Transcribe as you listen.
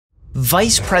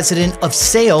Vice President of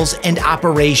Sales and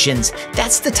Operations.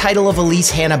 That's the title of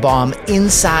Alise Hannebaum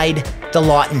inside the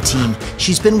Laughton Team.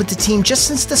 She's been with the team just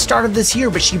since the start of this year,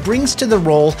 but she brings to the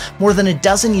role more than a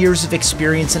dozen years of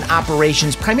experience in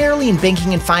operations, primarily in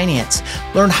banking and finance.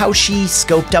 Learn how she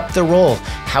scoped up the role,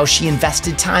 how she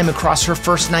invested time across her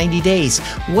first 90 days,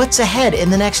 what's ahead in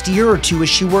the next year or two as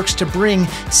she works to bring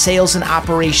sales and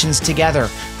operations together.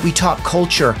 We talk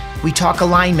culture, we talk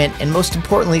alignment, and most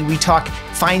importantly, we talk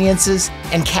finances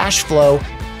and cash flow.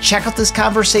 Check out this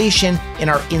conversation in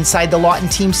our Inside the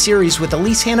Laughton Team series with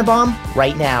Alise Hannebaum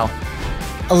right now.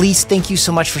 Alise, thank you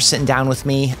so much for sitting down with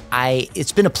me.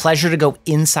 It's been a pleasure to go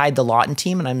inside the Laughton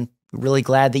Team, and I'm really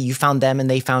glad that you found them and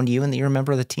they found you and that you're a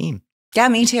member of the team. Yeah,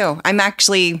 me too. I'm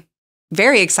actually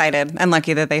very excited and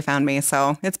lucky that they found me.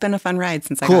 So it's been a fun ride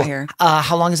since I got here.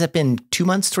 How long has that been? 2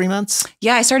 months, 3 months?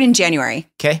 Yeah, I started in January.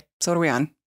 Okay. So what are we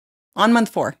on? On month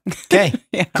 4. Okay,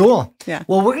 Yeah. Cool. Yeah.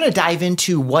 Well, we're going to dive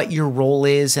into what your role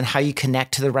is and how you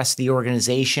connect to the rest of the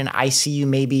organization. I see you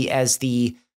maybe as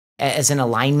an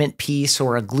alignment piece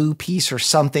or a glue piece or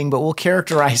something, but we'll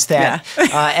characterize that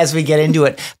as we get into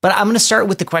it. But I'm going to start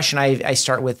with the question I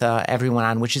start with everyone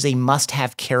on, which is a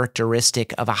must-have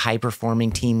characteristic of a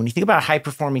high-performing team. When you think about a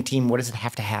high-performing team, what does it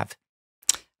have to have?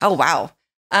 Oh, wow.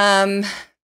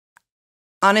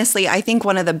 Honestly, I think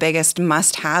one of the biggest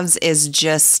must-haves is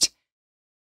just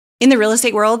in the real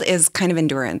estate world is kind of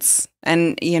endurance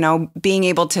and, being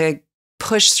able to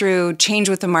push through, change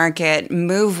with the market,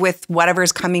 move with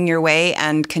whatever's coming your way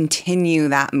and continue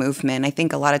that movement. I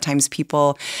think a lot of times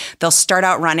they'll start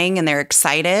out running and they're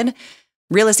excited.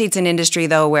 Real estate's an industry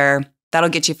though, where that'll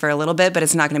get you for a little bit, but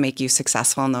it's not going to make you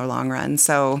successful in the long run.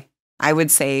 So I would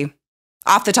say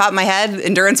off the top of my head,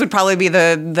 endurance would probably be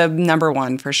the number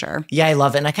one for sure. Yeah, I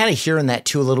love it. And I kind of hear in that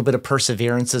too, a little bit of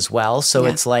perseverance as well. So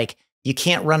it's like, you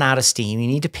can't run out of steam. You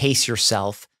need to pace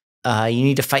yourself. You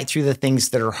need to fight through the things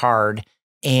that are hard.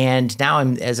 And now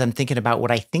as I'm thinking about what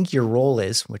I think your role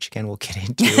is, which again, we'll get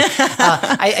into,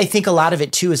 I think a lot of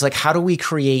it too is like, how do we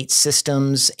create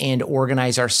systems and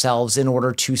organize ourselves in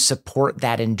order to support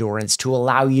that endurance, to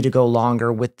allow you to go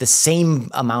longer with the same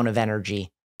amount of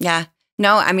energy? Yeah.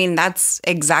 No, I mean, that's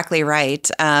exactly right.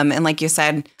 And like you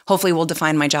said, hopefully we'll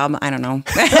define my job, I don't know,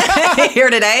 here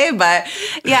today. But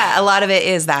yeah, a lot of it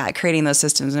is that creating those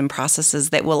systems and processes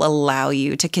that will allow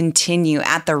you to continue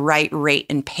at the right rate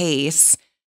and pace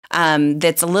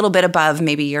that's a little bit above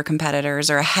maybe your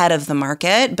competitors or ahead of the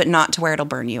market, but not to where it'll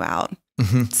burn you out.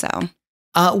 Mm-hmm.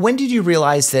 So. When did you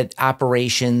realize that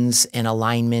operations and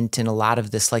alignment and a lot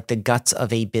of this, like the guts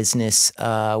of a business,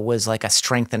 was like a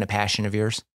strength and a passion of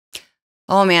yours?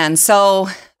 Oh man. So,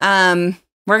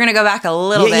 we're going to go back a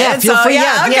little bit. Yeah, feel free.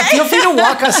 Okay. Feel free to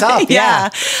walk us up. Yeah.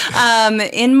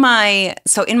 In my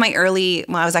early,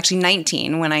 I was actually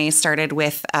 19 when I started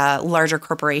with a larger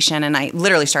corporation and I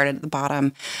literally started at the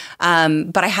bottom.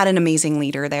 But I had an amazing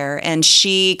leader there and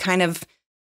she kind of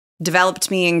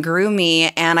developed me and grew me.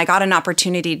 And I got an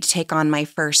opportunity to take on my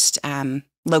first,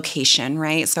 location,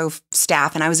 right? So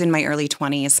staff, and I was in my early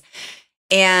 20s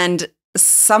and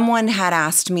someone had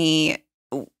asked me,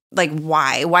 like,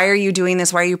 why are you doing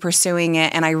this? Why are you pursuing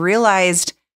it? And I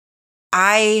realized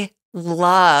I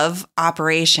love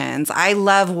operations. I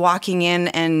love walking in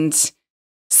and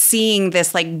seeing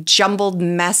this like jumbled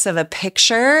mess of a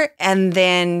picture and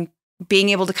then being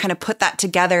able to kind of put that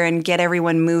together and get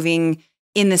everyone moving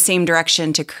in the same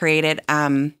direction to create it.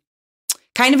 Kind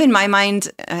of in my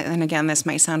mind, and again, this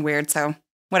might sound weird, so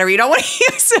whatever, you don't want to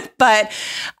use it. But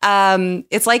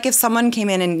it's like if someone came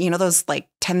in and, those like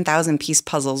 10,000 piece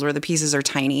puzzles where the pieces are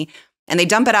tiny and they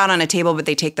dump it out on a table, but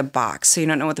they take the box. So you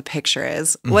don't know what the picture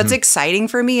is. Mm-hmm. What's exciting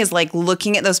for me is like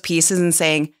looking at those pieces and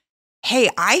saying, hey,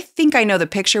 I think I know the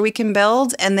picture we can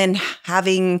build. And then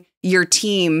having your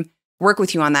team work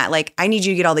with you on that. Like, I need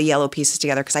you to get all the yellow pieces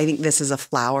together because I think this is a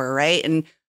flower, right? And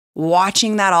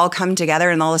watching that all come together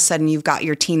and all of a sudden you've got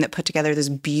your team that put together this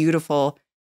beautiful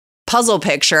puzzle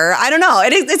picture. I don't know.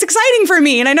 It's exciting for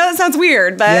me. And I know that sounds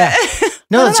weird, but yeah.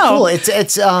 No, it's cool.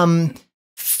 It's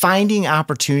finding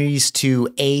opportunities to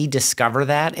A, discover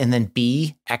that, and then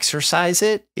B, exercise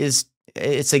it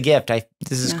it's a gift.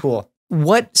 This is cool.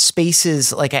 What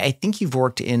spaces, like I think you've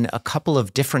worked in a couple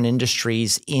of different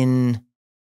industries in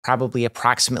probably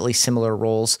approximately similar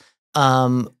roles.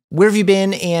 Where have you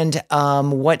been and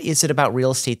what is it about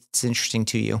real estate that's interesting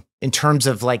to you in terms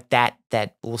of like that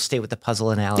we'll stay with the puzzle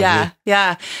analogy?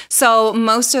 Yeah. So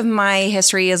most of my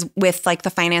history is with like the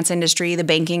finance industry, the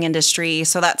banking industry.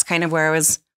 So that's kind of where I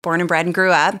was born and bred and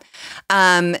grew up.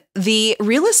 The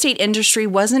real estate industry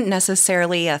wasn't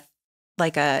necessarily a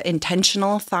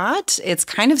intentional thought. It's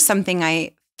kind of something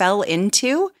I fell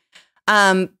into.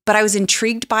 But I was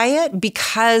intrigued by it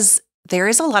because there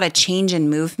is a lot of change and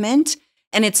movement,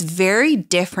 and it's very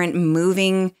different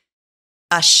moving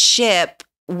a ship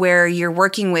where you're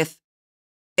working with,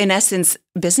 in essence,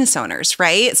 business owners,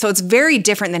 right? So it's very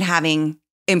different than having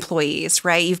employees,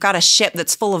 right? You've got a ship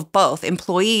that's full of both.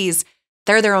 Employees,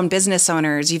 they're their own business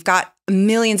owners. You've got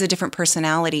millions of different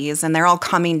personalities, and they're all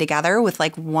coming together with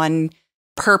like one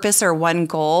purpose or one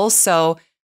goal. So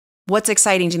what's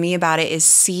exciting to me about it is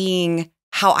seeing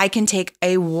how I can take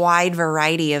a wide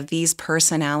variety of these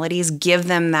personalities, give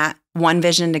them that one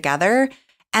vision together,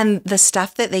 and the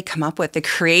stuff that they come up with, the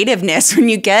creativeness when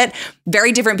you get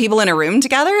very different people in a room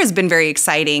together has been very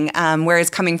exciting. Whereas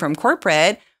coming from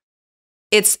corporate,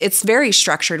 it's very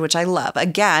structured, which I love.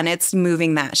 Again, it's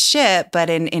moving that ship, but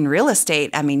in real estate,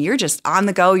 I mean, you're just on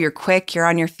the go, you're quick, you're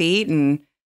on your feet, and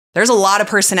there's a lot of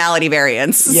personality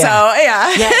variance. Yeah. So,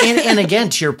 yeah. Yeah. And again,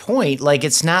 to your point, like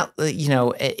it's not,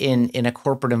 in a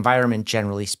corporate environment,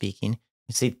 generally speaking,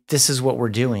 you say, this is what we're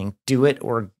doing, do it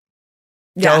or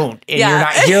don't, and you're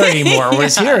not here anymore.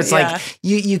 Whereas here, it's like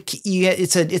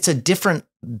it's a different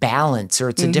balance, or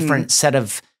it's a different set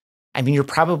of, I mean, you're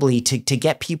probably to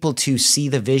get people to see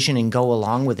the vision and go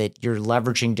along with it, you're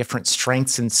leveraging different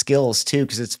strengths and skills too,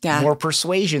 because it's more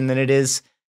persuasion than it is,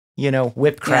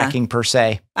 whip cracking per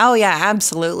se. Oh yeah,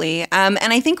 absolutely. And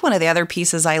I think one of the other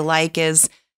pieces I like is,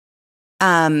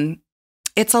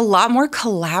 it's a lot more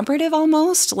collaborative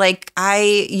almost. Like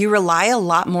you rely a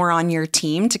lot more on your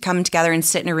team to come together and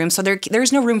sit in a room. So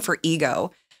there's no room for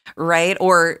ego, right?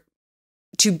 Or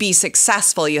to be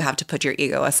successful, you have to put your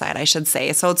ego aside, I should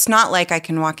say. So it's not like I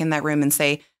can walk in that room and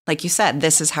say, like you said,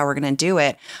 this is how we're going to do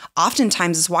it.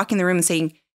 Oftentimes it's walking the room and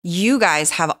saying, you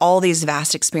guys have all these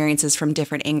vast experiences from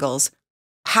different angles.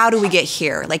 How do we get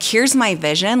here? Like, here's my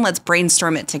vision. Let's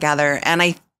brainstorm it together.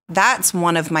 And that's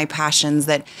one of my passions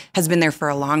that has been there for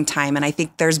a long time. And I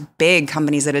think there's big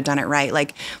companies that have done it right.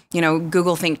 Like,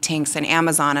 Google think tanks and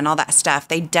Amazon and all that stuff.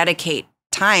 They dedicate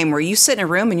time where you sit in a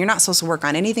room and you're not supposed to work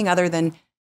on anything other than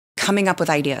coming up with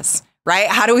ideas, right?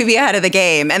 How do we be ahead of the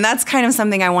game? And that's kind of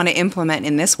something I want to implement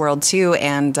in this world too.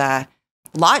 And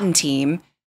Laughton Team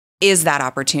is that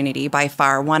opportunity by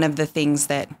far. One of the things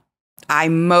that I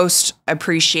most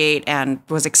appreciate and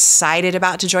was excited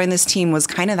about to join this team was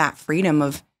kind of that freedom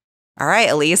of, all right,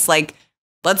 Alise, like,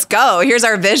 let's go. Here's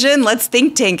our vision. Let's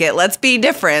think tank it. Let's be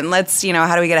different. Let's,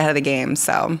 how do we get ahead of the game?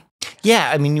 So, yeah,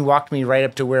 I mean, you walked me right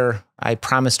up to where I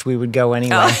promised we would go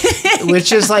anyway,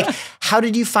 which is like, how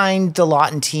did you find the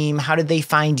Laughton Team? How did they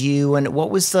find you? And what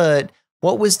was the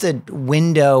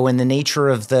window and the nature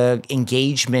of the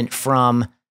engagement from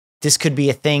this could be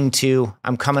a thing to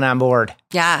I'm coming on board?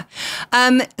 Yeah.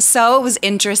 So it was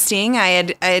interesting. I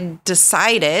had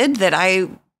decided that I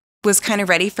was kind of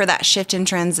ready for that shift in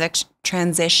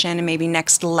transition and maybe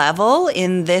next level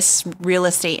in this real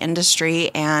estate industry.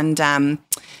 And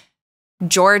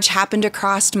George happened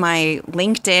across my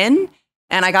LinkedIn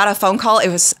and I got a phone call.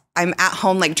 I'm at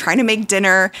home, like trying to make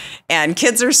dinner and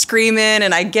kids are screaming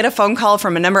and I get a phone call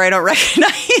from a number I don't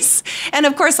recognize. And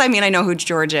of course, I mean, I know who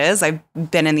George is. I've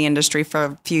been in the industry for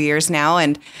a few years now.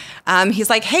 And he's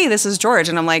like, hey, this is George.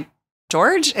 And I'm like,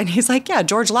 George? And he's like, yeah,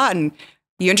 George Laughton.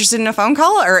 You interested in a phone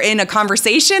call or in a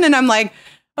conversation? And I'm like,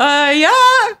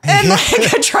 yeah. And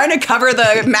like trying to cover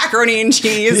the macaroni and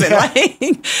cheese. And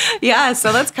like, yeah.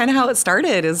 So that's kind of how it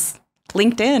started, is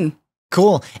LinkedIn.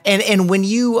 Cool. And when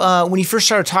you first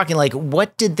started talking, like,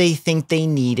 what did they think they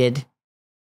needed?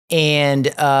 And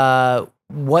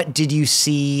what did you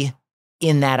see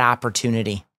in that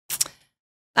opportunity?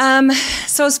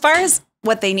 So as far as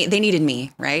what they needed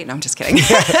me, right? No, I'm just kidding.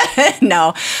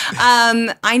 No.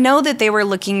 I know that they were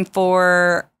looking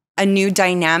for a new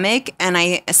dynamic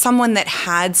and someone that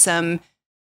had some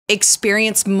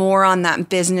experience more on that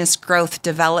business growth,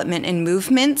 development, and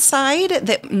movement side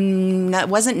that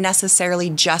wasn't necessarily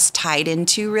just tied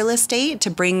into real estate, to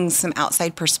bring some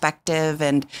outside perspective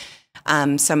and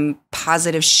some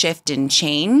positive shift and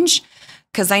change.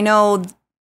 Because I know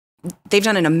they've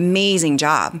done an amazing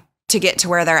job to get to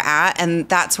where they're at. And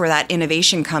that's where that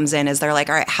innovation comes in, is they're like,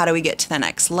 all right, how do we get to the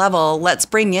next level? Let's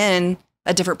bring in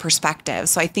a different perspective.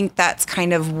 So I think that's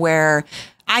kind of where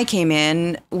I came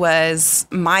in, was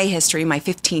my history, my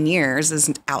 15 years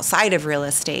is outside of real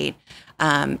estate,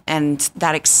 and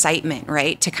that excitement,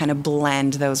 right, to kind of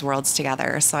blend those worlds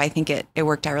together. So I think it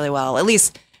worked out really well. At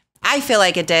least I feel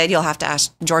like it did. You'll have to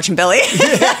ask George and Billy.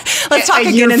 Let's talk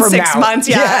again in 6 months.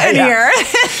 Yeah, in a year.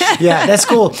 Yeah, that's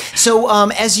cool. So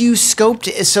as you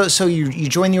scoped, so you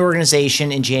joined the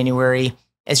organization in January,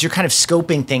 as you're kind of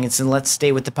scoping things, and let's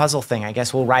stay with the puzzle thing. I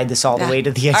guess we'll ride this all the way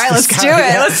to the edge. All right, let's do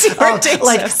it. Let's see where it takes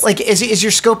us. Like, is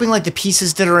you're scoping like the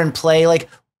pieces that are in play, like,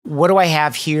 what do I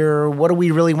have here? What do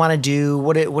we really want to do?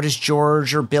 What does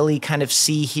George or Billy kind of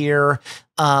see here?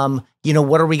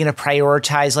 What are we going to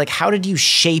prioritize? Like, how did you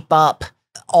shape up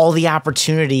all the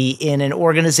opportunity in an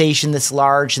organization that's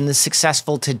large and this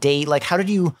successful to date? Like, how did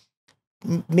you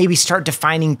maybe start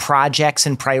defining projects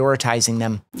and prioritizing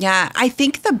them? Yeah, I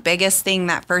think the biggest thing,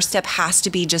 that first step has to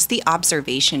be just the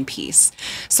observation piece.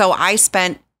 So I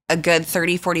spent a good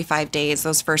 30, 45 days,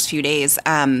 those first few days,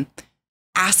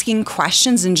 asking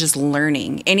questions and just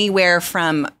learning, anywhere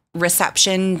from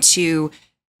reception to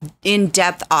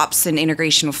in-depth ops and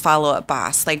integration with follow-up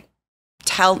boss. Like,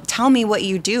 tell me what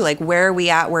you do. Like, where are we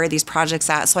at? Where are these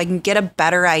projects at? So I can get a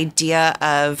better idea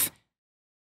of,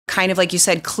 kind of like you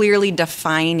said, clearly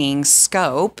defining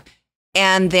scope,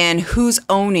 and then who's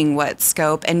owning what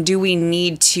scope, and do we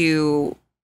need to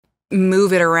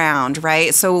move it around,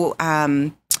 right? So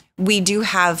we do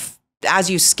have, as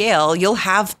you scale, you'll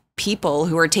have people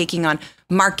who are taking on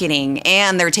marketing,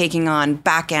 and they're taking on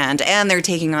back end, and they're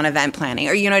taking on event planning,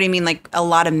 or you know what I mean? Like, a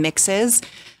lot of mixes.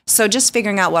 So just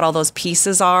figuring out what all those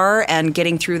pieces are and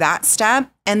getting through that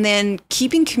step, and then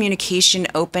keeping communication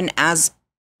open as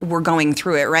we're going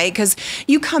through it, right? Because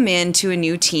you come into a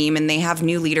new team and they have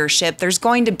new leadership. There's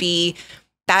going to be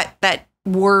that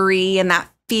worry and that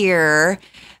fear,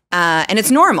 and it's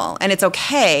normal and it's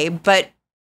okay. But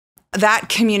that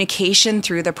communication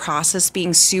through the process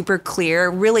being super clear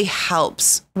really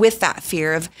helps with that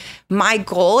fear of, my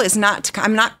goal is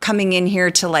I'm not coming in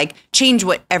here to like change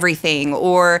everything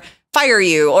or fire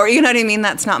you, or you know what I mean?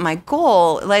 That's not my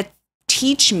goal.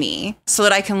 Teach me so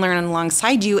that I can learn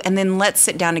alongside you. And then let's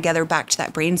sit down together, back to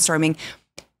that brainstorming.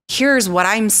 Here's what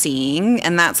I'm seeing.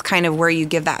 And that's kind of where you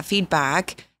give that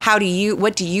feedback.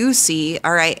 What do you see?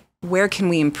 All right, where can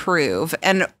we improve?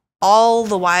 And all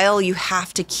the while, you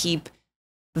have to keep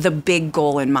the big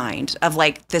goal in mind of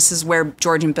like, this is where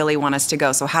George and Billy want us to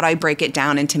go. So how do I break it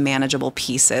down into manageable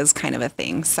pieces, kind of a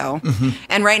thing. So,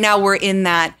 and right now we're in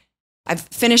that, I've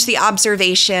finished the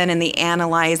observation and the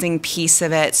analyzing piece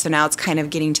of it. So now it's kind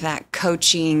of getting to that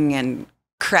coaching and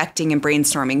correcting and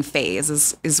brainstorming phase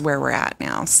is where we're at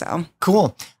now. So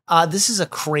cool. This is a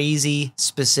crazy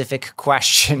specific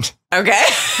question. Okay.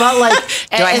 But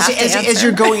like, as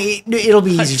you're going, it'll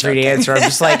be easy for you to answer. I'm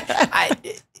just like,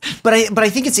 but I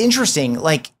think it's interesting.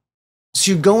 Like,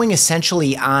 so you're going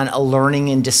essentially on a learning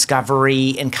and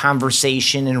discovery and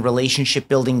conversation and relationship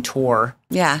building tour.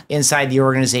 Yeah. Inside the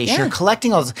organization. Yeah. You're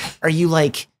collecting all this. Are you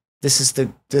like, this is the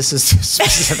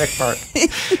specific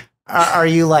part. Are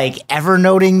you like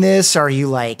evernoting this? Are you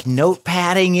like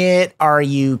notepadding it? Are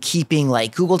you keeping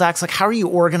like Google Docs? Like, how are you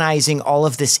organizing all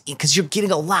of this? Because you're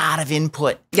getting a lot of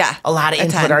input. Yeah. A lot of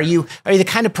input. Are you the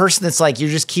kind of person that's like, you're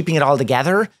just keeping it all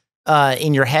together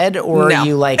in your head? Or are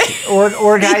you like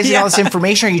organizing all this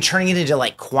information? Are you turning it into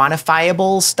like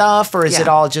quantifiable stuff? Or is it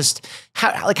all just,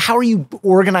 how are you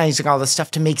organizing all this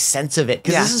stuff to make sense of it?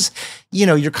 Because this is,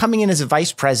 you're coming in as a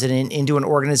vice president into an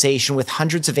organization with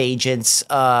hundreds of agents,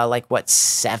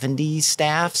 70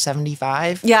 staff,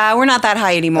 75? Yeah, we're not that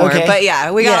high anymore, but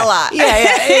we got a lot. Yeah.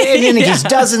 And then it's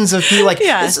dozens of people. Like,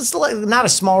 this is not a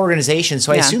small organization.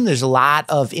 So I assume there's a lot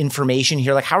of information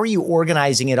here. Like, how are you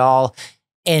organizing it all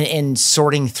and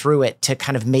sorting through it to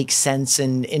kind of make sense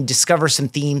and discover some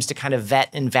themes to kind of vet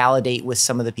and validate with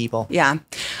some of the people? Yeah.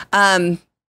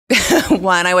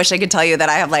 One, I wish I could tell you that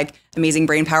I have like amazing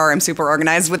brain power. I'm super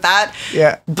organized with that.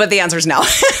 Yeah. But the answer is no.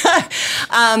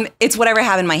 It's whatever I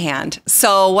have in my hand.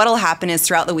 So what'll happen is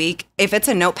throughout the week, if it's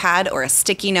a notepad or a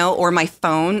sticky note or my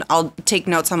phone, I'll take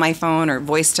notes on my phone or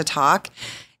voice to talk.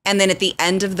 And then at the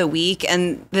end of the week,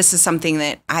 and this is something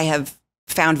that I have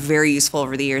found very useful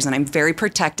over the years, and I'm very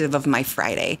protective of my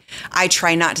Friday. I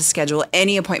try not to schedule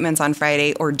any appointments on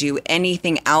Friday or do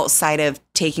anything outside of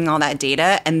taking all that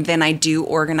data, and then I do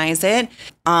organize it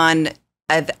on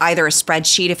either a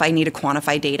spreadsheet if I need to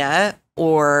quantify data,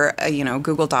 or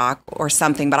Google Doc or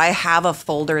something. But I have a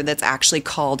folder that's actually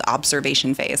called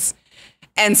observation phase.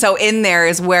 And so in there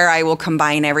is where I will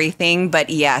combine everything. But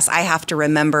yes, I have to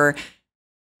remember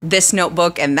this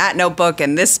notebook and that notebook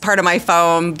and this part of my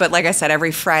phone. But like I said,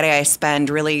 every Friday I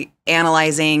spend really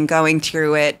analyzing, going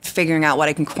through it, figuring out what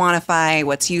I can quantify,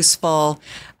 what's useful.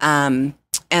 And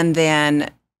then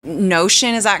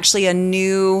Notion is actually a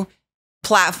new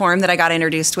platform that I got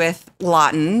introduced with,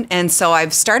 Laughton. And so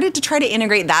I've started to try to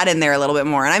integrate that in there a little bit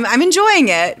more. And I'm enjoying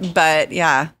it, but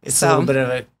yeah. It's a little bit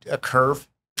of a curve.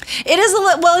 It is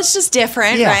well, it's just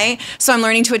different, right? So I'm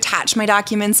learning to attach my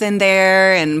documents in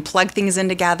there and plug things in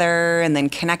together and then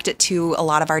connect it to a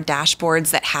lot of our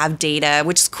dashboards that have data,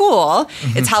 which is cool.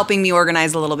 It's helping me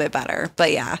organize a little bit better.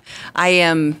 But yeah, I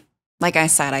am, like I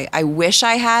said, I wish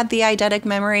I had the eidetic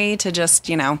memory to just,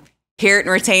 hear it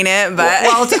and retain it. But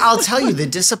well, I'll tell you, the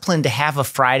discipline to have a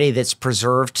Friday that's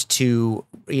preserved to,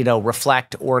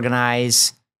 reflect,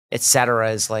 organize,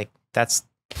 etc. is like, that's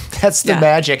the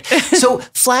magic. So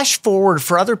flash forward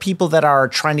for other people that are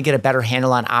trying to get a better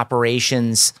handle on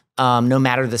operations, no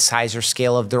matter the size or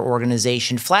scale of their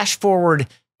organization. Flash forward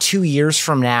 2 years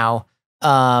from now,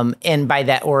 and by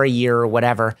that, or a year or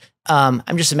whatever.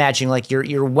 I'm just imagining like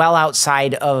you're well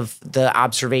outside of the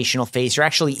observational phase. You're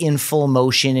actually in full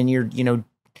motion, and you're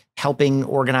helping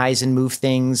organize and move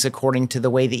things according to the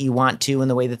way that you want to and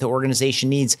the way that the organization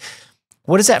needs.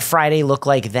 What does that Friday look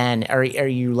like then? Are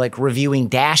you like reviewing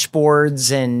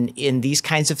dashboards and in these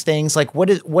kinds of things? Like what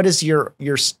is your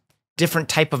different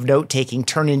type of note taking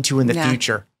turn into in the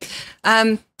future?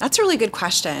 That's a really good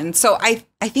question. So I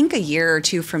think a year or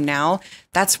two from now,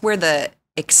 that's where the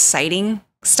exciting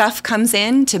stuff comes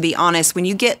in. To be honest, when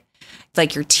you get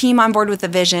like your team on board with the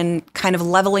vision, kind of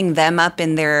leveling them up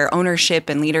in their ownership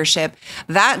and leadership,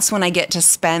 that's when I get to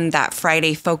spend that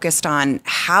Friday focused on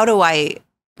how do I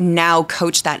now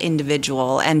coach that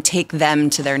individual and take them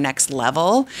to their next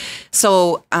level.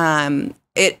 So that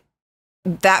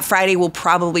Friday will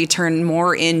probably turn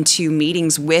more into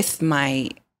meetings with my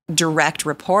direct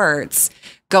reports,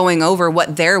 going over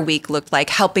what their week looked like,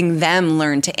 helping them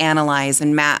learn to analyze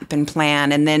and map and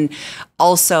plan, and then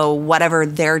also whatever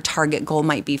their target goal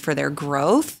might be for their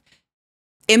growth,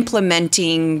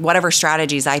 implementing whatever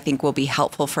strategies I think will be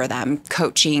helpful for them,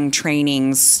 coaching,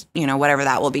 trainings, whatever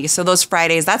that will be. So those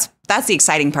Fridays, that's the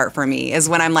exciting part for me, is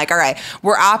when I'm like, all right,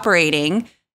 we're operating.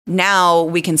 Now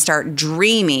we can start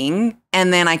dreaming,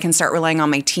 and then I can start relying on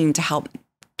my team to help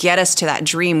get us to that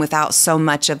dream without so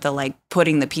much of the like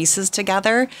putting the pieces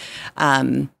together.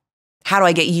 How do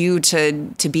I get you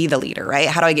to be the leader, right?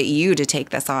 How do I get you to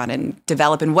take this on and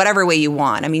develop in whatever way you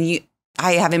want? I mean,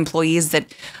 I have employees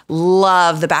that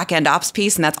love the back end ops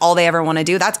piece and that's all they ever want to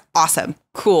do. That's awesome.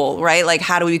 Cool. Right? Like,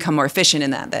 how do we become more efficient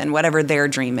in that then? Whatever their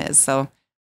dream is. So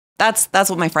that's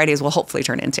what my Fridays will hopefully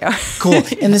turn into. Cool.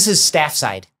 And this is staff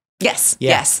side. Yes.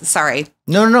 Yeah. Yes. Sorry.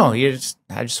 No. I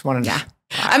just wanted to. Yeah.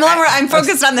 I'm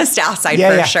focused on the staff side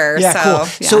for sure. Yeah,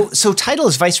 cool. So title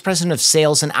is Vice President of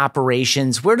Sales and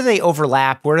Operations. Where do they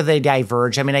overlap? Where do they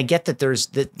diverge? I mean, I get that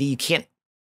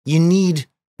you need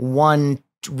one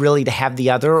really to have the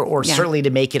other, or certainly to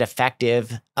make it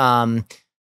effective.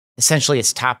 Essentially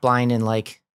it's top line and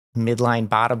like midline,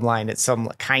 bottom line at some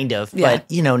kind of, but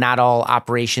not all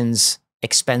operations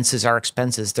expenses are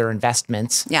expenses. They're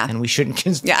investments. Yeah. And we shouldn't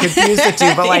confuse the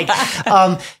two, but like,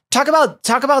 talk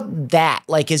about that.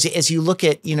 Like, as you look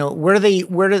at, where do they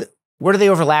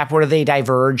overlap? Where do they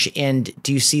diverge? And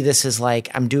do you see this as like,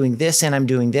 I'm doing this and I'm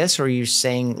doing this, or are you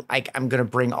saying like, I'm going to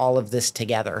bring all of this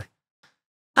together?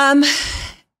 I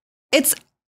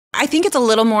think it's a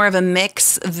little more of a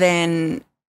mix than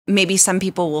maybe some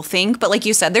people will think. But like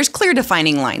you said, there's clear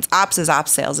defining lines. Ops is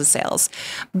ops, sales is sales.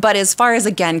 But as far as,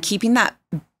 again, keeping that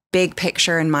big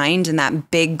picture in mind and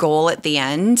that big goal at the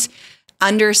end,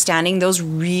 understanding those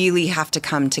really have to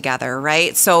come together,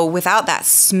 right? So without that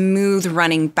smooth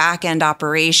running back end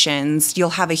operations, you'll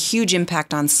have a huge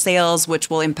impact on sales, which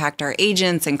will impact our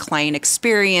agents and client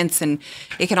experience, and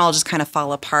it can all just kind of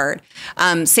fall apart.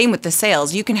 Same with the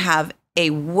sales. You can have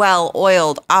a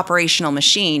well-oiled operational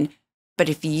machine, but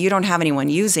if you don't have anyone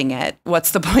using it,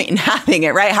 what's the point in having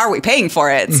it, right? How are we paying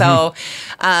for it? Mm-hmm.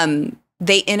 So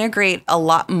they integrate a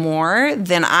lot more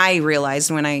than I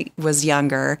realized when I was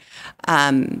younger.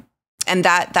 And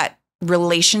that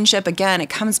relationship, again, it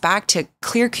comes back to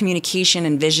clear communication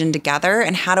and vision together.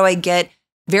 And how do I get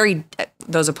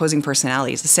those opposing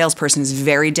personalities? The salesperson is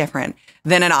very different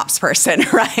than an ops person,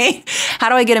 right? How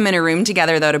do I get them in a room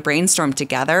together, though, to brainstorm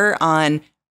together on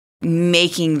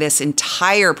making this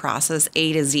entire process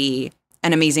A to Z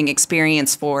an amazing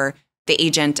experience for the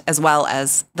agent as well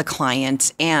as the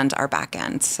client and our back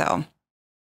end. So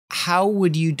how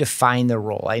would you define the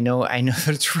role? I know that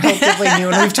it's relatively new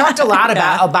and we've talked a lot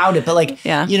about it, but like,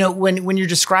 when you're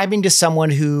describing to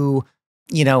someone who,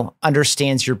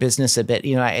 understands your business a bit,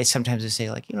 I sometimes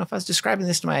say like, if I was describing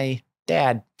this to my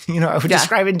dad, I would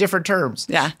describe it in different terms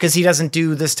because he doesn't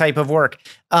do this type of work.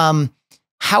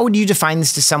 How would you define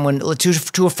this to someone,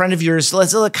 to a friend of yours,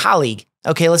 a colleague?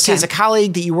 Okay, let's say it's a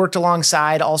colleague that you worked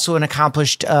alongside, also an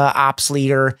accomplished ops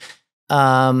leader.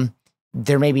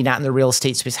 They're maybe not in the real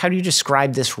estate space. How do you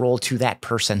describe this role to that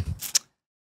person?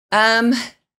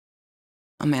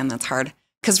 Oh man, that's hard.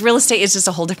 Because real estate is just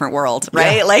a whole different world,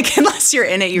 right? Yeah. Like unless you're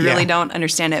in it, you really don't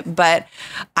understand it. But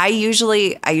I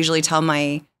usually tell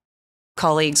my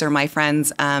colleagues or my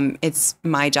friends, it's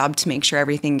my job to make sure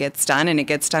everything gets done and it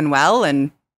gets done well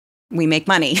and we make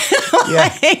money.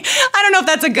 I don't know if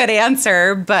that's a good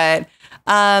answer, but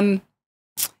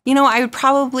you know, I would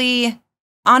probably,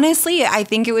 honestly, I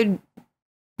think it would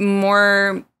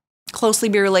more closely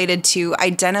be related to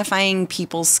identifying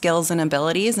people's skills and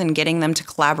abilities and getting them to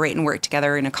collaborate and work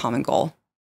together in a common goal.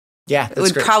 Yeah, it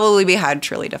would probably be how to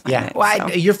truly define it.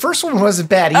 Well, your first one wasn't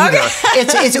bad either. Okay.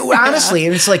 It's honestly,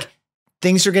 it's like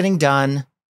things are getting done,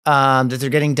 that they're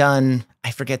getting done. I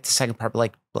forget the second part,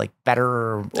 but like better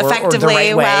or effectively, or the right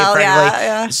way, well,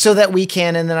 yeah. So that we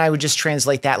can, and then I would just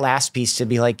translate that last piece to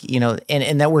be like, you know,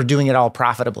 and that we're doing it all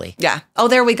profitably. Yeah. Oh,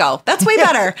 there we go. That's way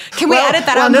better. Can we edit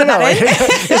that out? No.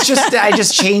 It's just, I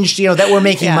just changed, you know, that we're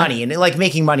making money, and like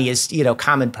making money is, you know,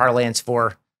 common parlance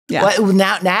for. Yeah. Well,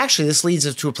 now actually, this leads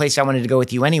us to a place I wanted to go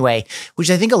with you anyway, which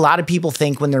I think a lot of people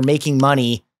think when they're making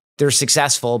money, they're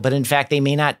successful, but in fact, they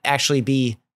may not actually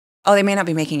be. Oh, they may not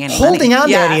be making any holding money. On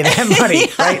to any of that money,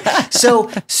 right?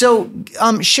 So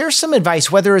share some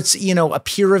advice, whether it's, you know, a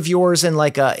peer of yours in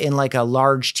like a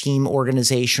large team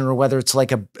organization, or whether it's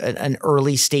like an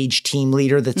early stage team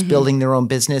leader that's building their own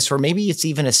business, or maybe it's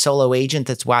even a solo agent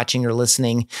that's watching or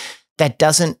listening that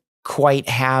doesn't quite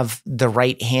have the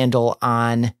right handle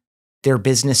on their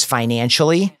business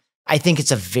financially. I think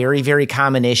it's a very, very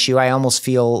common issue. I almost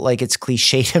feel like it's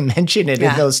cliche to mention it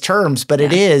in those terms, but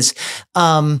it is.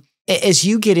 As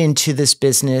you get into this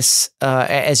business,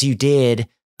 as you did,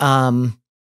 would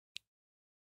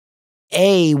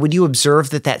you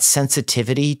observe that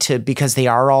sensitivity to, because they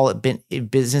are all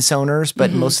business owners,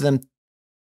 but most of them,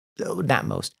 not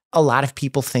most, a lot of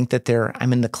people think that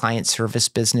I'm in the client service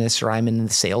business or I'm in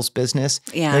the sales business.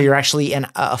 Yeah. No, you're actually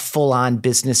a full-on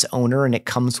business owner, and it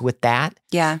comes with that.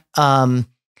 Yeah.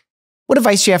 What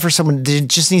advice do you have for someone that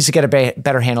just needs to get a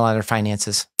better handle on their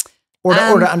finances? Or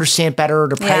to understand better, or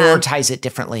to prioritize it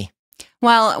differently?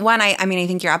 Well, one, I mean, I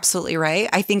think you're absolutely right.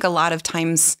 I think a lot of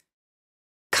times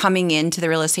coming into the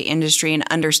real estate industry and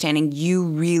understanding you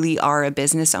really are a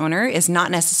business owner is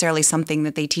not necessarily something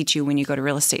that they teach you when you go to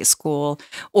real estate school,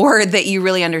 or that you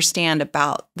really understand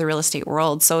about the real estate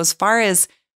world. So as far as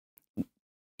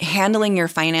handling your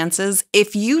finances,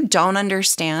 if you don't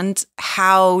understand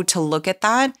how to look at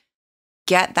that,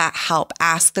 get that help,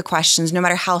 ask the questions, no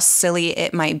matter how silly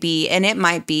it might be. And it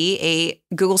might be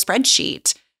a Google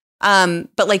spreadsheet.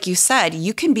 But like you said,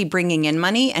 you can be bringing in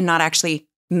money and not actually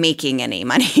making any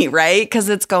money, right? Because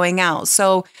it's going out.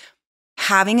 So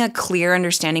having a clear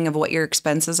understanding of what your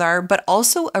expenses are, but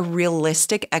also a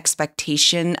realistic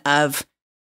expectation of a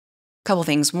couple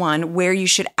things. One, where you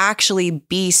should actually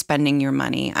be spending your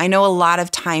money. I know a lot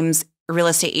of times real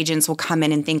estate agents will come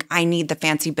in and think, I need the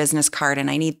fancy business card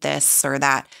and I need this or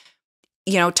that.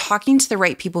 You know, talking to the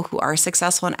right people who are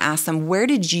successful and ask them, where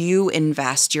did you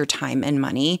invest your time and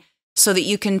money, so that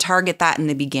you can target that in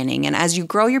the beginning. And as you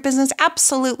grow your business,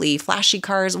 absolutely, flashy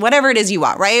cars, whatever it is you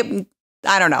want, right?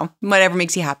 I don't know, whatever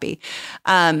makes you happy.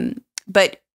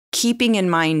 But keeping in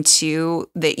mind too,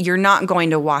 that you're not going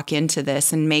to walk into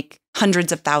this and make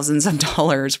hundreds of thousands of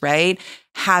dollars, right?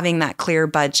 Having that clear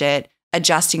budget,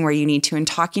 adjusting where you need to, and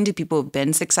talking to people who've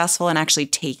been successful and actually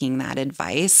taking that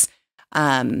advice. You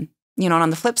know, and on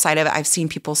the flip side of it, I've seen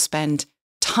people spend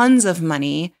tons of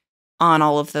money on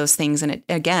all of those things. And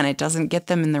it doesn't get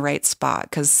them in the right spot,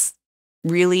 because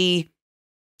really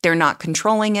they're not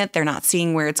controlling it. They're not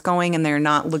seeing where it's going, and they're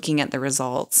not looking at the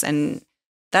results. And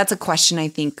that's a question I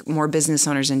think more business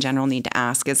owners in general need to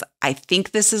ask is, I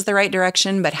think this is the right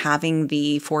direction, but having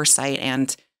the foresight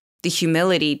and the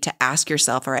humility to ask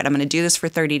yourself, all right, I'm going to do this for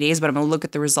 30 days, but I'm going to look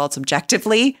at the results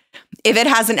objectively. If it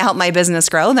hasn't helped my business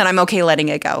grow, then I'm okay letting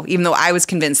it go. Even though I was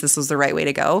convinced this was the right way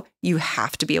to go, you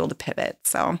have to be able to pivot.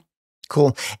 So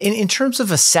cool. In terms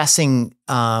of assessing,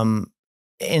 and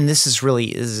this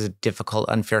is a difficult,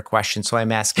 unfair question, so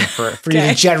I'm asking for you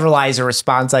to generalize a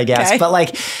response, I guess. Okay. But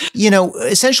like, you know,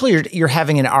 essentially you're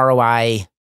having an ROI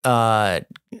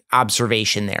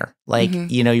observation there. Like,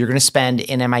 you know, you're going to spend,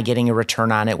 and am I getting a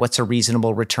return on it? What's a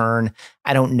reasonable return?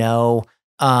 I don't know.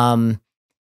 And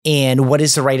what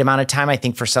is the right amount of time? I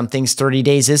think for some things, 30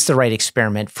 days is the right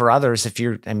experiment. For others,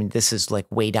 this is like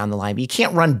way down the line, but you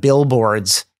can't run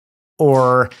billboards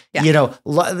or, you know,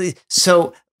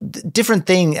 so different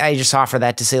thing. I just offer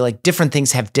that to say, like, different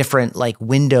things have different like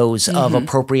windows of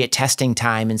appropriate testing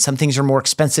time, and some things are more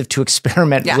expensive to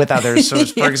experiment with others. So,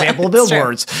 for example,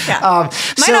 billboards. Might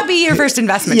not be your first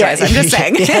investment choice. I'm just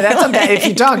saying. That's okay. If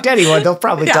you talk to anyone, they'll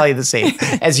probably tell you the same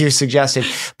as you suggested.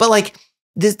 But like,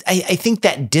 I think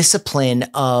that discipline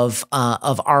of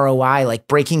ROI, like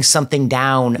breaking something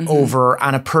down over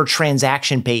on a per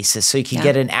transaction basis, so you can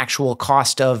get an actual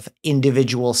cost of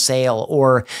individual sale,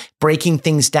 or breaking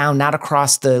things down not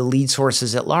across the lead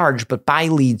sources at large, but by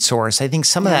lead source. I think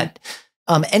some of that.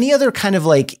 Any other kind of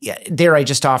like there, I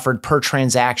just offered per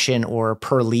transaction or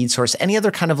per lead source. Any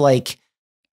other kind of like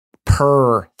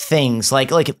per things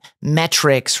like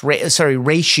metrics,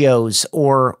 ratios,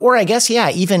 or I guess,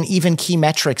 even key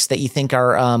metrics that you think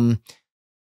are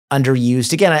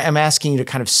underused. Again, I'm asking you to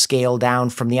kind of scale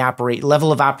down from the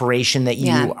level of operation that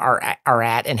you are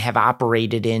at and have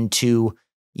operated into,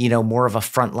 more of a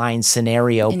frontline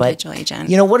scenario. Individual agent.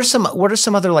 What are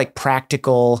some other like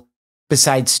practical,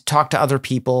 besides talk to other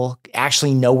people,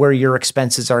 actually know where your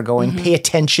expenses are going, pay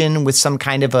attention with some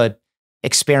kind of a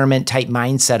experiment type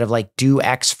mindset of like do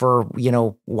X for,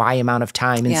 Y amount of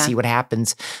time and see what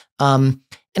happens.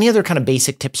 Any other kind of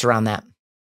basic tips around that?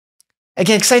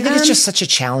 Again, because I think it's just such a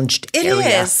challenged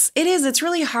area. It is. It's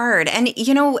really hard. And,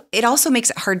 it also makes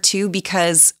it hard too,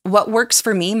 because what works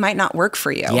for me might not work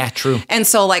for you. Yeah, true. And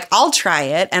so like, I'll try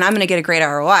it and I'm going to get a great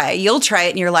ROI. You'll try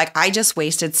it and you're like, I just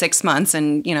wasted 6 months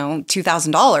and,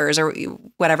 $2,000 or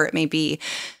whatever it may be.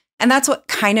 And that's what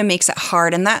kind of makes it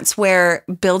hard. And that's where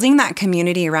building that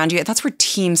community around you, that's where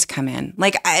teams come in.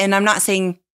 Like, and I'm not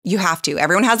saying you have to.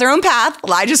 Everyone has their own path.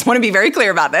 I just want to be very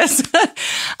clear about this.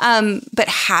 But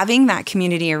having that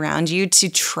community around you to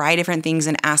try different things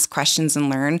and ask questions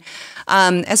and learn.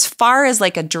 As far as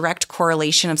like a direct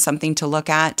correlation of something to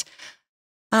look at,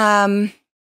 even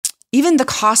the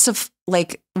cost of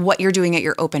like what you're doing at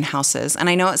your open houses. And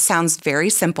I know it sounds very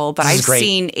simple, but I've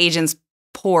seen agents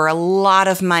pour a lot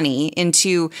of money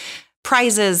into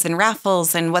prizes and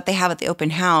raffles and what they have at the open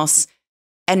house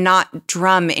and not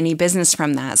drum any business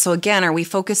from that. So again, are we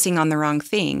focusing on the wrong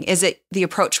thing? Is it the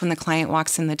approach when the client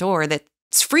walks in the door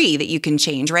that's free that you can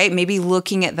change, right? Maybe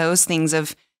looking at those things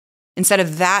of, instead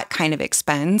of that kind of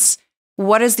expense,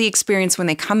 what is the experience when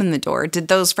they come in the door? Did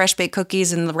those fresh baked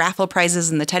cookies and the raffle prizes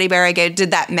and the teddy bear I gave,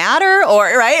 did that matter? Or,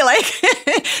 right?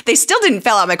 Like they still didn't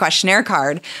fill out my questionnaire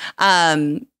card.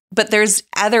 But there's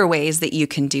other ways that you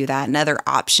can do that and other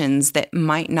options that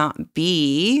might not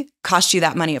cost you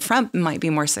that money up front, might be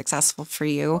more successful for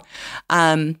you.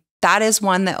 That is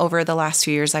one that over the last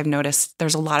few years, I've noticed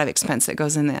there's a lot of expense that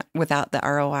goes in that without the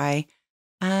ROI.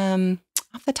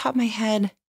 Off the top of my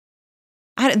head,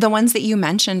 the ones that you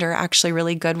mentioned are actually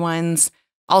really good ones.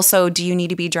 Also, do you need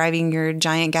to be driving your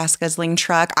giant gas guzzling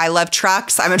truck? I love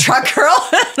trucks. I'm a truck girl.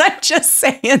 I'm just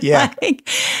saying,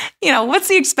 what's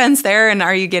the expense there? And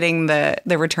are you getting the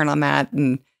return on that?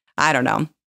 And I don't know,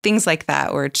 things like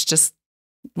that, where it's just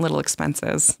little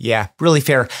expenses. Yeah, really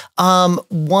fair.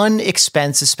 One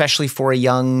expense, especially for a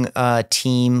young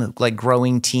team, like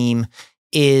growing team,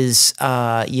 is,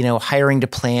 hiring to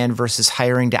plan versus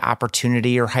hiring to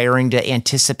opportunity or hiring to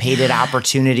anticipated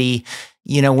opportunity.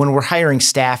 When we're hiring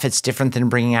staff, it's different than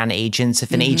bringing on agents.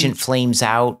 If an agent flames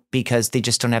out because they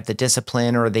just don't have the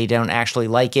discipline or they don't actually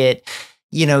like it,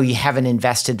 you haven't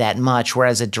invested that much.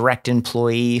 Whereas a direct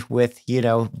employee with,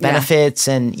 benefits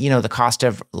and, the cost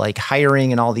of like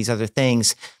hiring and all these other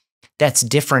things, that's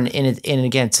different. And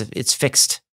again, it's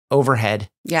fixed overhead.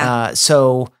 Yeah.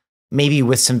 So maybe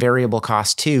with some variable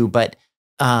cost too, but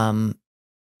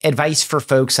advice for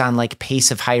folks on like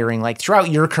pace of hiring, like throughout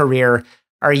your career,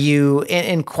 are you,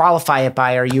 and qualify it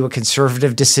by, are you a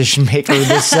conservative decision maker in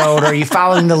this zone? Or are you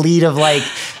following the lead of like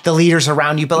the leaders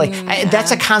around you? But like,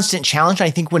 that's a constant challenge. I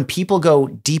think when people go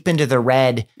deep into the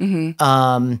red,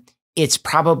 it's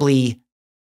probably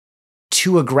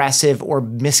too aggressive or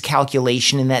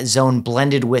miscalculation in that zone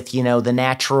blended with, the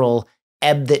natural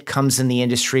ebb that comes in the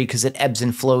industry because it ebbs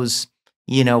and flows,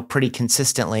 pretty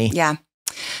consistently. Yeah.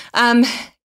 And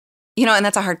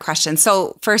that's a hard question.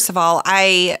 So first of all,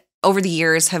 over the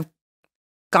years have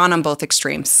gone on both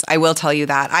extremes. I will tell you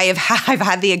that. I've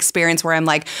had the experience where I'm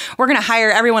like, we're going to hire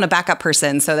everyone a backup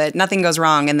person so that nothing goes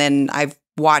wrong. And then I've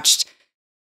watched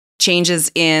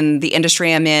changes in the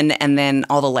industry I'm in and then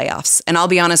all the layoffs. And I'll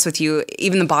be honest with you,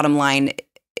 even the bottom line,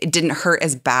 it didn't hurt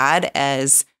as bad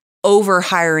as over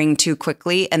hiring too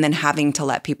quickly and then having to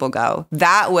let people go.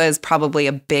 That was probably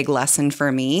a big lesson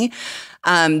for me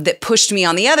that pushed me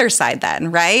on the other side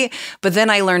then, right? But then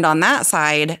I learned on that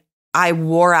side, I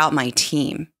wore out my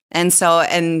team. And so,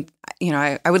 I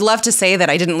would love to say that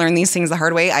I didn't learn these things the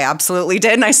hard way. I absolutely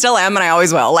did. And I still am. And I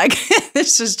always will. Like,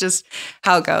 this is just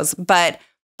how it goes. But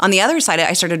on the other side,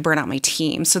 I started to burn out my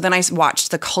team. So then I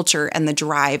watched the culture and the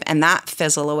drive and that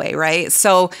fizzle away. Right.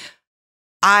 So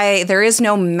there is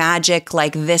no magic,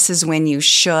 like this is when you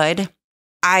should.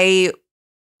 I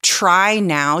try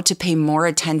now to pay more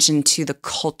attention to the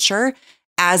culture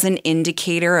as an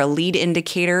indicator, a lead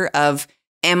indicator of,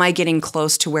 am I getting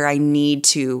close to where I need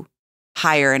to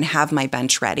hire and have my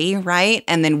bench ready, right?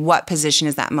 And then what position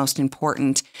is that most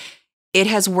important? It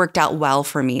has worked out well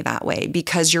for me that way,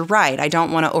 because you're right. I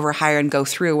don't want to overhire and go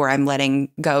through where I'm letting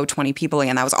go 20 people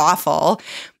again. That was awful.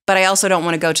 But I also don't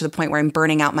want to go to the point where I'm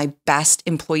burning out my best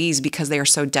employees because they are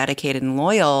so dedicated and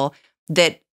loyal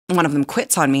that one of them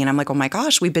quits on me. And I'm like, oh my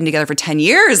gosh, we've been together for 10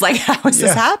 years. Like, how is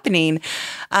this happening?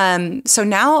 So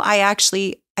now I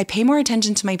pay more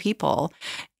attention to my people,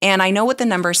 and I know what the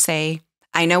numbers say.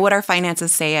 I know what our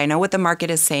finances say. I know what the market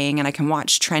is saying, and I can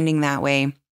watch trending that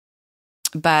way.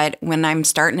 But when I'm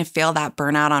starting to feel that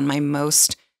burnout on my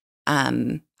most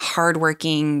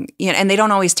hardworking, and they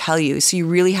don't always tell you, so you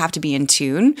really have to be in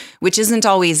tune, which isn't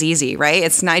always easy, right?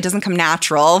 It doesn't come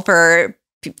natural for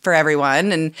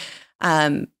everyone.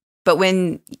 And but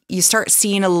when you start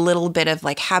seeing a little bit of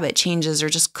like habit changes or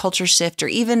just culture shift, or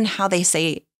even how they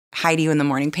say hi to you in the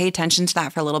morning, pay attention to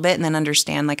that for a little bit, and then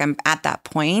understand, like, I'm at that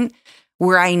point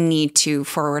where I need to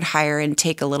forward hire and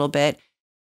take a little bit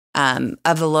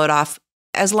of the load off,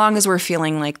 as long as we're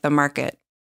feeling like the market,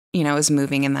 is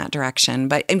moving in that direction.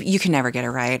 But you can never get it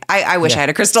right. I wish I had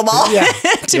a crystal ball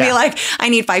to be like, I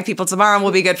need 5 people tomorrow and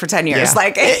we'll be good for 10 years.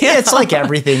 Like, it's like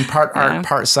everything, part art,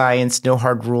 part science, no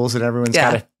hard rules, and everyone's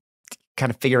got to kind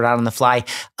of figure it out on the fly.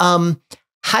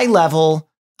 High level,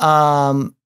 now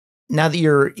that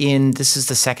you're in, this is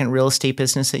the second real estate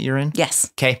business that you're in? Yes.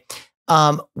 Okay.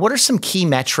 What are some key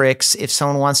metrics if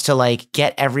someone wants to like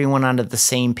get everyone onto the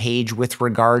same page with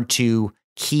regard to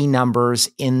key numbers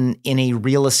in a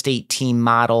real estate team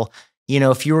model?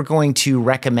 If you were going to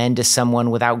recommend to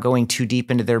someone without going too deep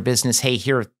into their business, hey,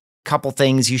 here are a couple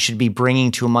things you should be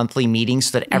bringing to a monthly meeting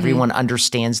so that everyone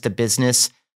understands the business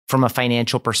from a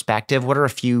financial perspective. What are a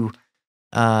few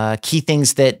key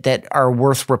things that are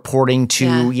worth reporting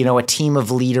to, a team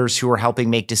of leaders who are helping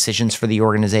make decisions for the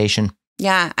organization?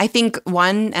 Yeah, I think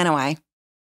one, NOI.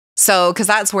 So, because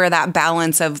that's where that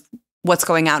balance of what's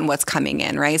going out and what's coming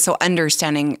in, right? So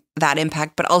understanding that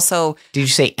impact, but also— Did you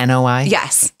say NOI?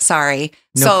 Yes, sorry.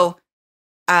 No. So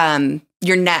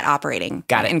your net operating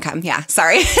income. Yeah,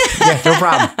 sorry. Yeah, no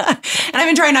problem. And I've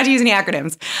been trying not to use any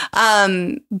acronyms.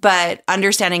 But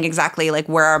understanding exactly like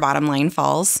where our bottom line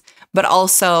falls, but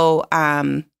also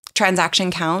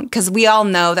transaction count, because we all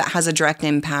know that has a direct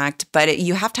impact, but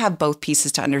you have to have both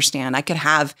pieces to understand. I could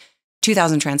have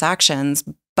 2,000 transactions,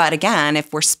 but again,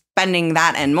 if we're spending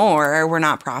that and more, we're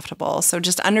not profitable. So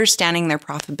just understanding their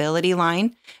profitability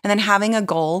line, and then having a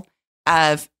goal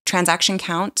of transaction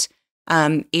count,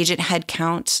 agent head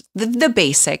count, the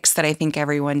basics that I think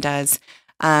everyone does.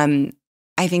 I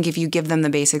think if you give them the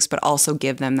basics, but also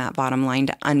give them that bottom line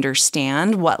to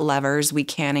understand what levers we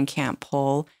can and can't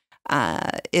pull,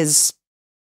 is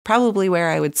probably where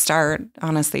I would start,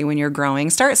 honestly, when you're growing.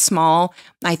 Start small.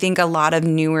 I think a lot of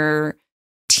newer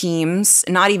teams,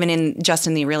 not even just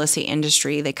in the real estate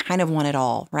industry, they kind of want it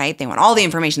all, right? They want all the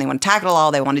information. They want to tackle it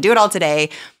all. They want to do it all today.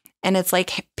 And it's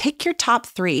like, pick your top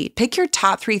 3. Pick your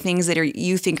top 3 things that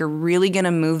you think are really going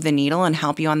to move the needle and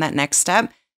help you on that next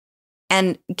step.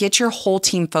 And get your whole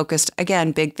team focused.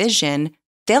 Again, big vision.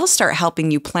 They'll start helping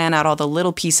you plan out all the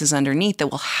little pieces underneath that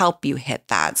will help you hit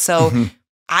that. So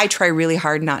I try really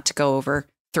hard not to go over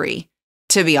 3,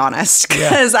 to be honest,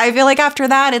 because I feel like after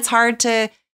that, it's hard to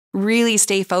really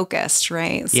stay focused,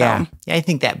 right? So. Yeah, I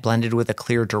think that blended with a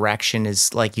clear direction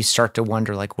is like, you start to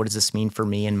wonder, like, what does this mean for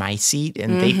me in my seat?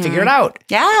 And they figure it out.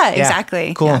 Yeah,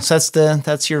 exactly. Cool. Yeah. So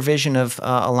that's your vision of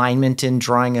alignment and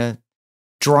drawing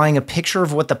a picture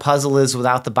of what the puzzle is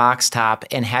without the box top,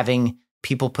 and having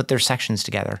people put their sections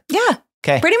together. Yeah.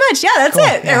 Okay. Pretty much. Yeah, that's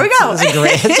it. There we go.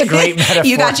 That's a great metaphor.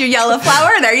 You got your yellow flower.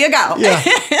 There you go.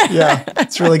 Yeah.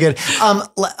 It's really good.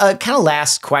 Kind of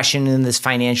last question in this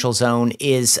financial zone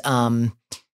is,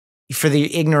 for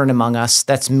the ignorant among us,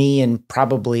 that's me and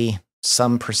probably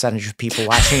some percentage of people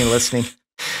watching and listening.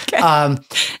 Okay. And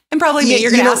probably me.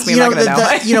 You're going to ask me. I'm not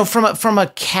going to know. From a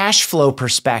cash flow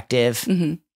perspective,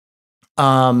 you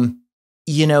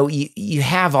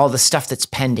have all the stuff that's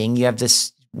pending. You have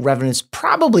this revenue is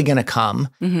probably going to come,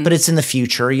 but it's in the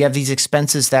future. You have these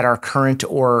expenses that are current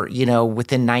or,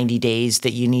 within 90 days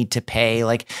that you need to pay.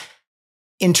 Like,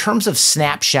 in terms of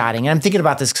snapshotting, and I'm thinking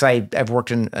about this because I've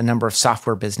worked in a number of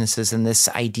software businesses, and this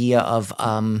idea of,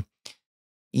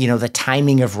 the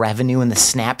timing of revenue and the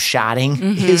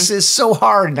snapshotting is so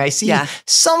hard. And I see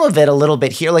some of it a little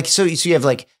bit here. Like, so you have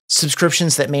like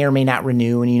subscriptions that may or may not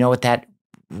renew, and you know what that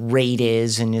rate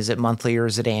is, and is it monthly or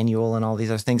is it annual, and all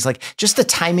these other things. Like, just the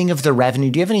timing of the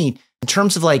revenue. Do you have any, in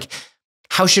terms of like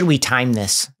how should we time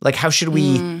this? Like, how should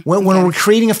we, when we're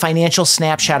creating a financial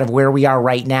snapshot of where we are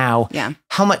right now,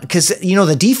 how much, because,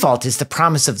 the default is the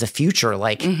promise of the future.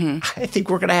 Like, I think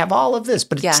we're going to have all of this,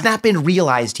 but it's not been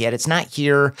realized yet. It's not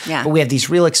here, but we have these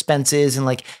real expenses. And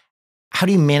like, how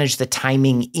do you manage the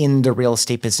timing in the real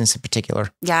estate business in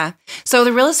particular? Yeah. So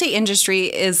the real estate industry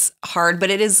is hard, but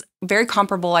it is very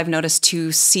comparable, I've noticed,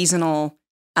 to seasonal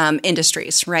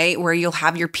industries, right? Where you'll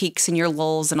have your peaks and your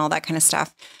lulls and all that kind of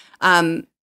stuff.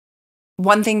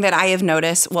 One thing that I have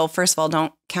noticed, well, first of all,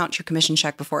 don't count your commission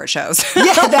check before it shows.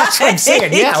 Yeah, that's what I'm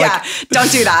saying. Yeah.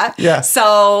 Don't do that. Yeah.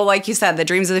 So like you said, the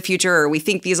dreams of the future, or we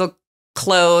think these will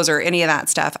close, or any of that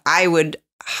stuff, I would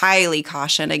highly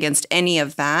caution against any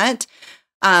of that.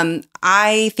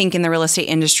 I think in the real estate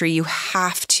industry, you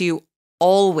have to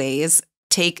always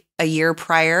take a year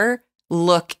prior,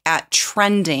 look at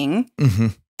trending,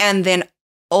 and then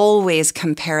always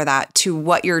compare that to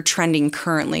what your trending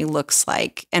currently looks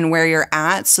like and where you're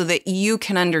at, so that you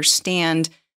can understand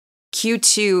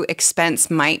Q2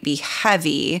 expense might be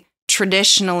heavy.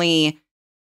 Traditionally,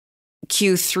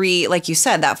 Q3, like you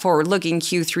said, that forward-looking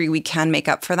Q3, we can make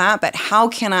up for that. But how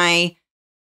can I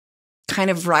kind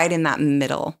of ride in that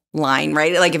middle line,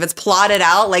 right? Like if it's plotted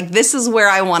out, like this is where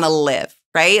I want to live,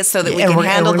 right? So that we can handle the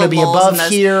lulls. And we're going to be above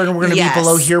here, and we're going to be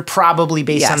below here, probably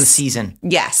based on the season.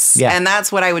 Yes. Yeah. And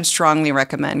that's what I would strongly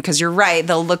recommend, because you're right.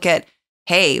 They'll look at,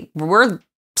 hey, we're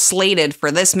slated for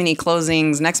this many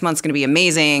closings. Next month's going to be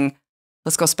amazing.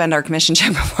 Let's go spend our commission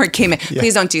check before it came in. Yeah.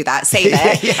 Please don't do that. Save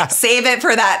it. Save it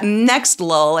for that next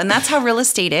lull. And that's how real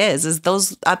estate is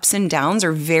those ups and downs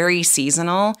are very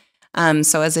seasonal.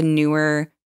 So as a newer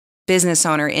business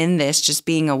owner in this, just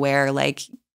being aware, like,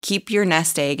 keep your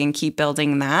nest egg and keep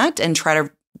building that and try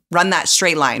to run that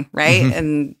straight line, right?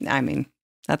 And I mean,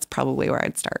 that's probably where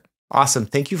I'd start. Awesome.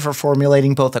 Thank you for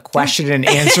formulating both a question and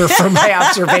answer from my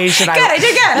observation. I did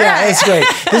good. Yeah, it's great.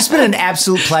 This has been an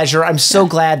absolute pleasure. I'm so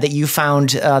glad that you found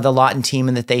the Laughton team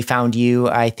and that they found you.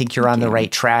 I think you're on the right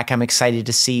track. I'm excited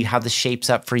to see how this shapes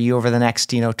up for you over the next,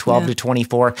 12 to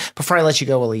 24. Before I let you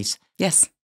go, Alise. Yes.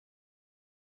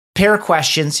 Pair of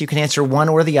questions. You can answer one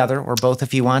or the other, or both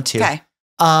if you want to. Okay.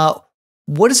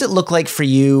 What does it look like for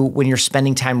you when you're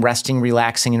spending time resting,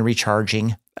 relaxing, and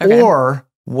recharging? Okay. Or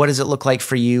what does it look like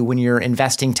for you when you're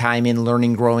investing time in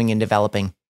learning, growing, and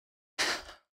developing?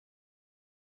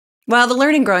 Well, the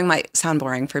learning, growing might sound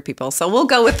boring for people, so we'll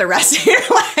go with the resting and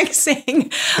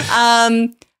relaxing.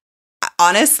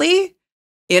 Honestly,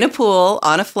 in a pool,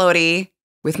 on a floaty,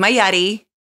 with my Yeti,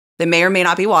 that may or may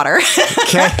not be water.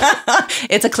 Okay.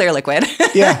 It's a clear liquid.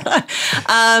 Yeah.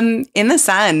 In the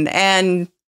sun, and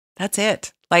that's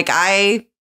it. Like, I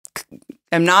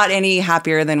am not any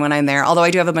happier than when I'm there. Although I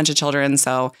do have a bunch of children,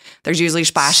 so there's usually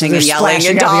splashing and yelling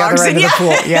and dogs. And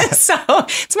So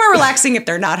it's more relaxing if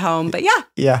they're not home. But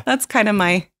that's kind of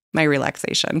my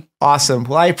relaxation. Awesome.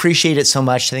 Well, I appreciate it so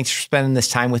much. Thanks for spending this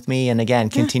time with me. And again,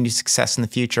 continued success in the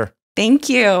future. Thank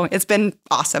you. It's been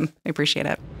awesome. I appreciate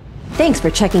it. Thanks for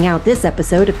checking out this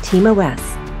episode of Team OS.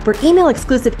 For email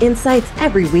exclusive insights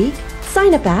every week,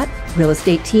 sign up at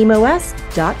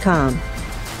realestateteamos.com.